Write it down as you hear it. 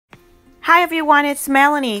Hi everyone, it's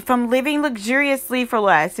Melanie from Living Luxuriously for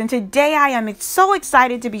Less, and today I am so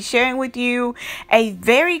excited to be sharing with you a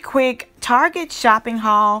very quick Target shopping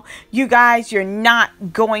haul. You guys, you're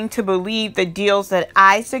not going to believe the deals that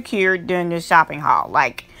I secured during this shopping haul.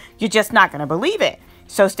 Like, you're just not going to believe it.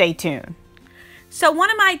 So stay tuned. So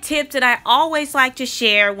one of my tips that I always like to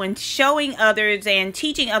share when showing others and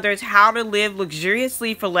teaching others how to live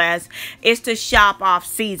luxuriously for less is to shop off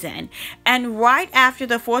season. And right after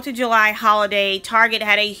the 4th of July holiday, Target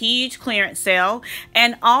had a huge clearance sale,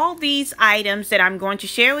 and all these items that I'm going to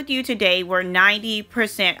share with you today were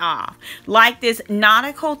 90% off. Like this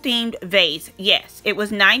nautical themed vase. Yes, it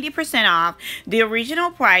was 90% off. The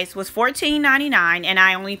original price was $14.99 and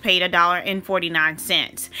I only paid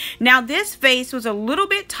 $1.49. Now this vase was a little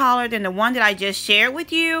bit taller than the one that I just shared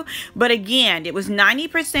with you, but again, it was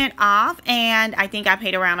 90% off and I think I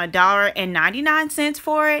paid around $1.99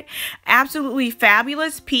 for it. Absolutely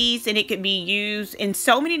fabulous piece, and it could be used in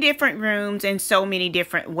so many different rooms in so many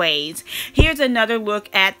different ways. Here's another look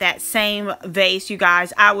at that same vase, you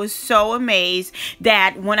guys. I was so amazed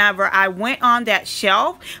that whenever I went on that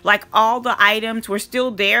shelf, like all the items were still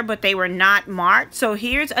there, but they were not marked. So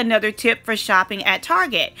here's another tip for shopping at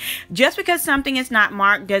Target. Just because something is not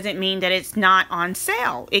marked doesn't mean that it's not on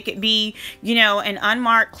sale. It could be, you know, an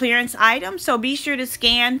unmarked clearance item. So be sure to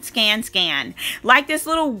scan. Like this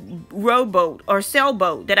little rowboat or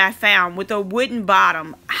sailboat that I found with a wooden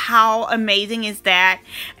bottom. How amazing is that?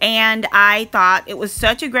 And I thought it was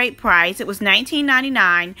such a great price. It was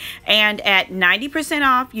 $19.99, and at 90%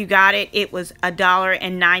 off, you got it. It was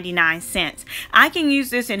 $1.99. I can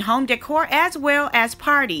use this in home decor as well as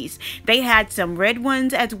parties. They had some red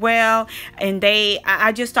ones as well, and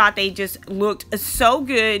I just thought they just looked so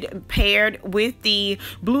good paired with the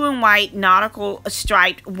blue and white nautical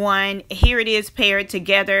striped one. Here it is paired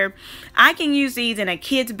together. I can use these in a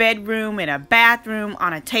kid's bedroom, in a bathroom,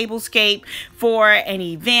 on a tablescape, for an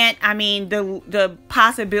event. I mean, the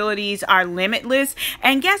possibilities are limitless.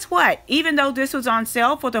 And guess what? Even though this was on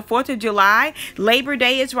sale for the 4th of July, Labor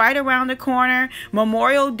Day is right around the corner,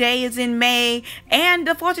 Memorial Day is in May, and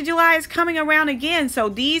the 4th of July is coming around again. So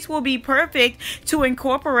these will be perfect to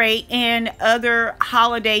incorporate in other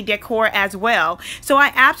holiday decor as well. So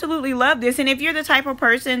I absolutely love this. And if you're the type of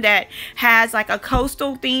person that has like a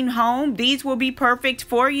coastal themed home, these will be perfect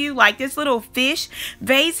for you. Like this little fish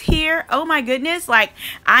vase here. Oh my goodness. Like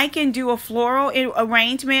I can do a floral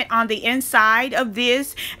arrangement on the inside of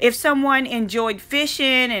this. If someone enjoyed fishing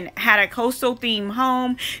and had a coastal themed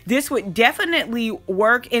home, this would definitely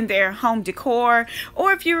work in their home decor.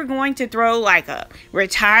 Or if you were going to throw like a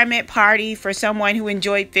retirement party for someone who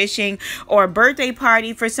enjoyed fishing, or a birthday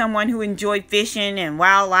party for someone who enjoyed fishing and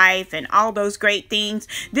wildlife and all those great things,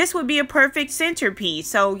 this would be a perfect centerpiece.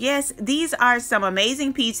 So yes, these are some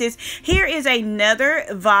amazing pieces. Here is another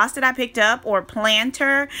vase that I picked up, or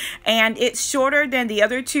planter, and it's shorter than the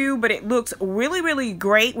other two, but it looks really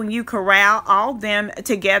great when you corral all of them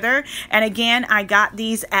together. And again, I got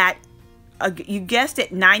these at, you guessed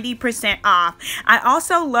it, 90% off. I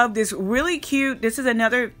also love this really cute, this is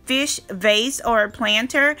another fish vase or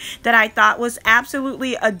planter that I thought was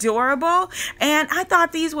absolutely adorable. And I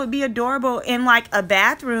thought these would be adorable in like a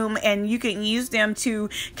bathroom, and you can use them to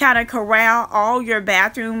kind of corral all your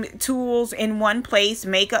bathroom tools in one place,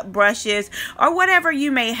 makeup brushes or whatever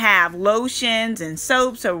you may have, lotions and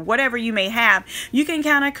soaps or whatever you may have. You can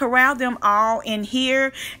kind of corral them all in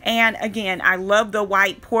here. And again, I love the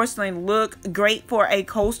white porcelain look. Great for a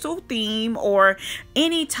coastal theme or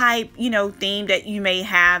any type, you know, theme that you may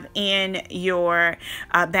have in your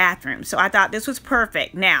bathroom. So I thought this was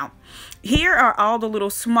perfect. Now, here are all the little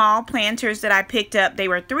small planters that I picked up. They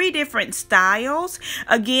were 3 different styles.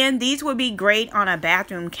 Again, these would be great on a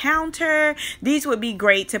bathroom counter. These would be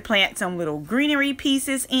great to plant some little greenery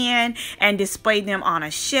pieces in and display them on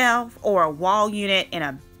a shelf or a wall unit in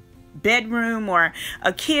a bedroom or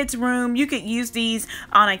a kid's room. You could use these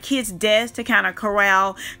on a kid's desk to kind of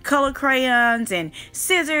corral color crayons and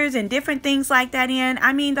scissors and different things like that in.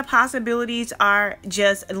 I mean, the possibilities are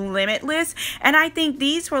just limitless. And I think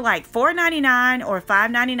these were like $4.99 or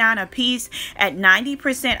 $5.99 a piece at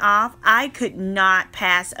 90% off. I could not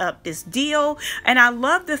pass up this deal. And I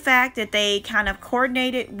love the fact that they kind of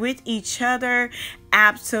coordinated with each other.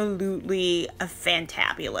 Absolutely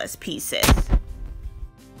fantabulous pieces.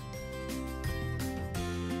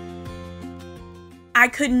 I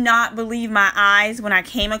could not believe my eyes when I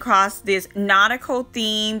came across this nautical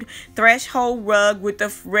themed threshold rug with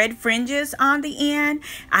the red fringes on the end.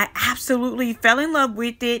 I absolutely fell in love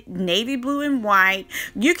with it. Navy blue and white.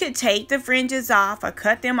 You could take the fringes off or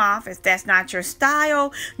cut them off if that's not your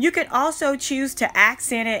style. You could also choose to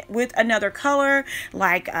accent it with another color,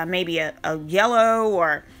 like maybe a yellow,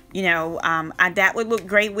 or that would look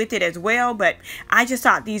great with it as well. But I just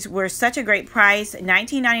thought these were such a great price.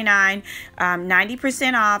 $19.99,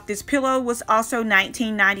 90% off. This pillow was also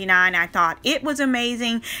 $19.99. I thought it was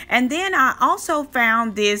amazing. And then I also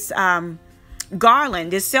found this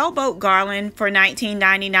garland, this sailboat garland for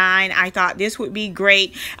 $19.99. I thought this would be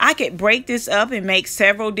great. I could break this up and make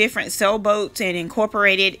several different sailboats and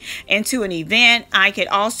incorporate it into an event. I could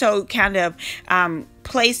also kind of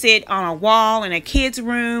place it on a wall in a kid's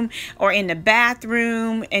room or in the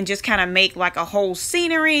bathroom and just kind of make like a whole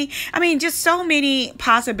scenery. I mean, just so many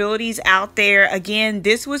possibilities out there. Again,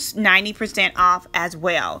 this was 90% off as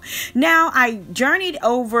well. Now I journeyed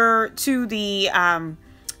over to the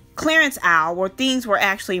clearance aisle where things were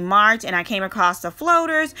actually marked, and I came across the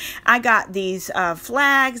floaters. I got these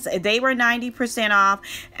flags. They were 90% off,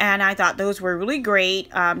 and I thought those were really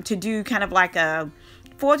great to do kind of like a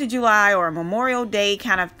 4th of July or a Memorial Day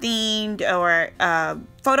kind of themed or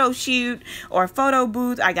photo shoot or photo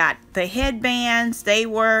booth. I got the headbands. They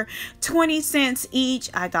were 20 cents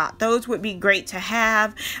each. I thought those would be great to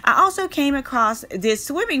have. I also came across this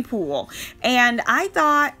swimming pool, and I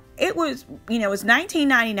thought it was, it's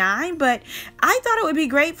 $19.99, but I thought it would be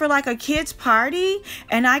great for like a kid's party,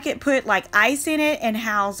 and I could put like ice in it and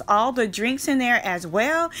house all the drinks in there as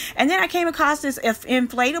well. And then I came across this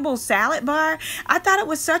inflatable salad bar. I thought it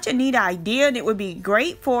was such a neat idea, and it would be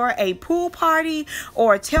great for a pool party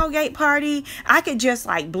or a tailgate party. I could just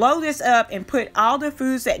like blow this up and put all the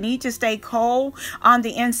foods that need to stay cold on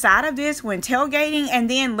the inside of this when tailgating, and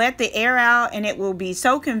then let the air out, and it will be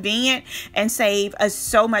so convenient and save us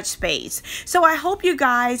so much space. So I hope you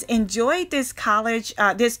guys enjoyed this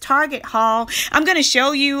this Target haul. I'm going to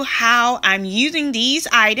show you how I'm using these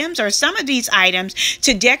items, or some of these items,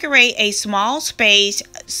 to decorate a small space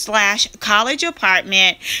 / college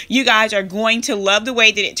apartment. You guys are going to love the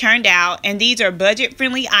way that it turned out, and these are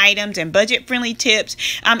budget-friendly items and budget-friendly tips.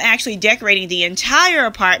 I'm actually decorating the entire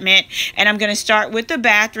apartment, and I'm going to start with the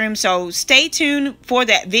bathroom, so stay tuned for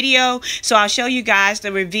that video. So I'll show you guys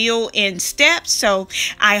the reveal in steps. So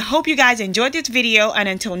I hope you guys enjoyed this video, and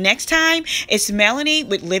until next time, it's Melanie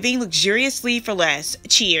with Living Luxuriously for Less.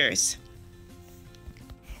 Cheers.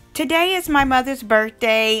 Today is my mother's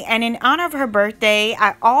birthday, and in honor of her birthday,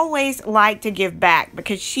 I always like to give back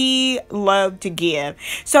because she loved to give.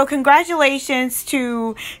 So congratulations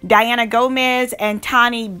to Diana Gomez and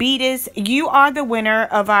Tani Beatis. You are the winner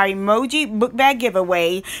of our emoji book bag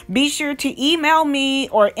giveaway. Be sure to email me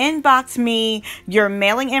or inbox me your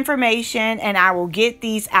mailing information, and I will get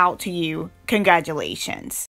these out to you. Congratulations.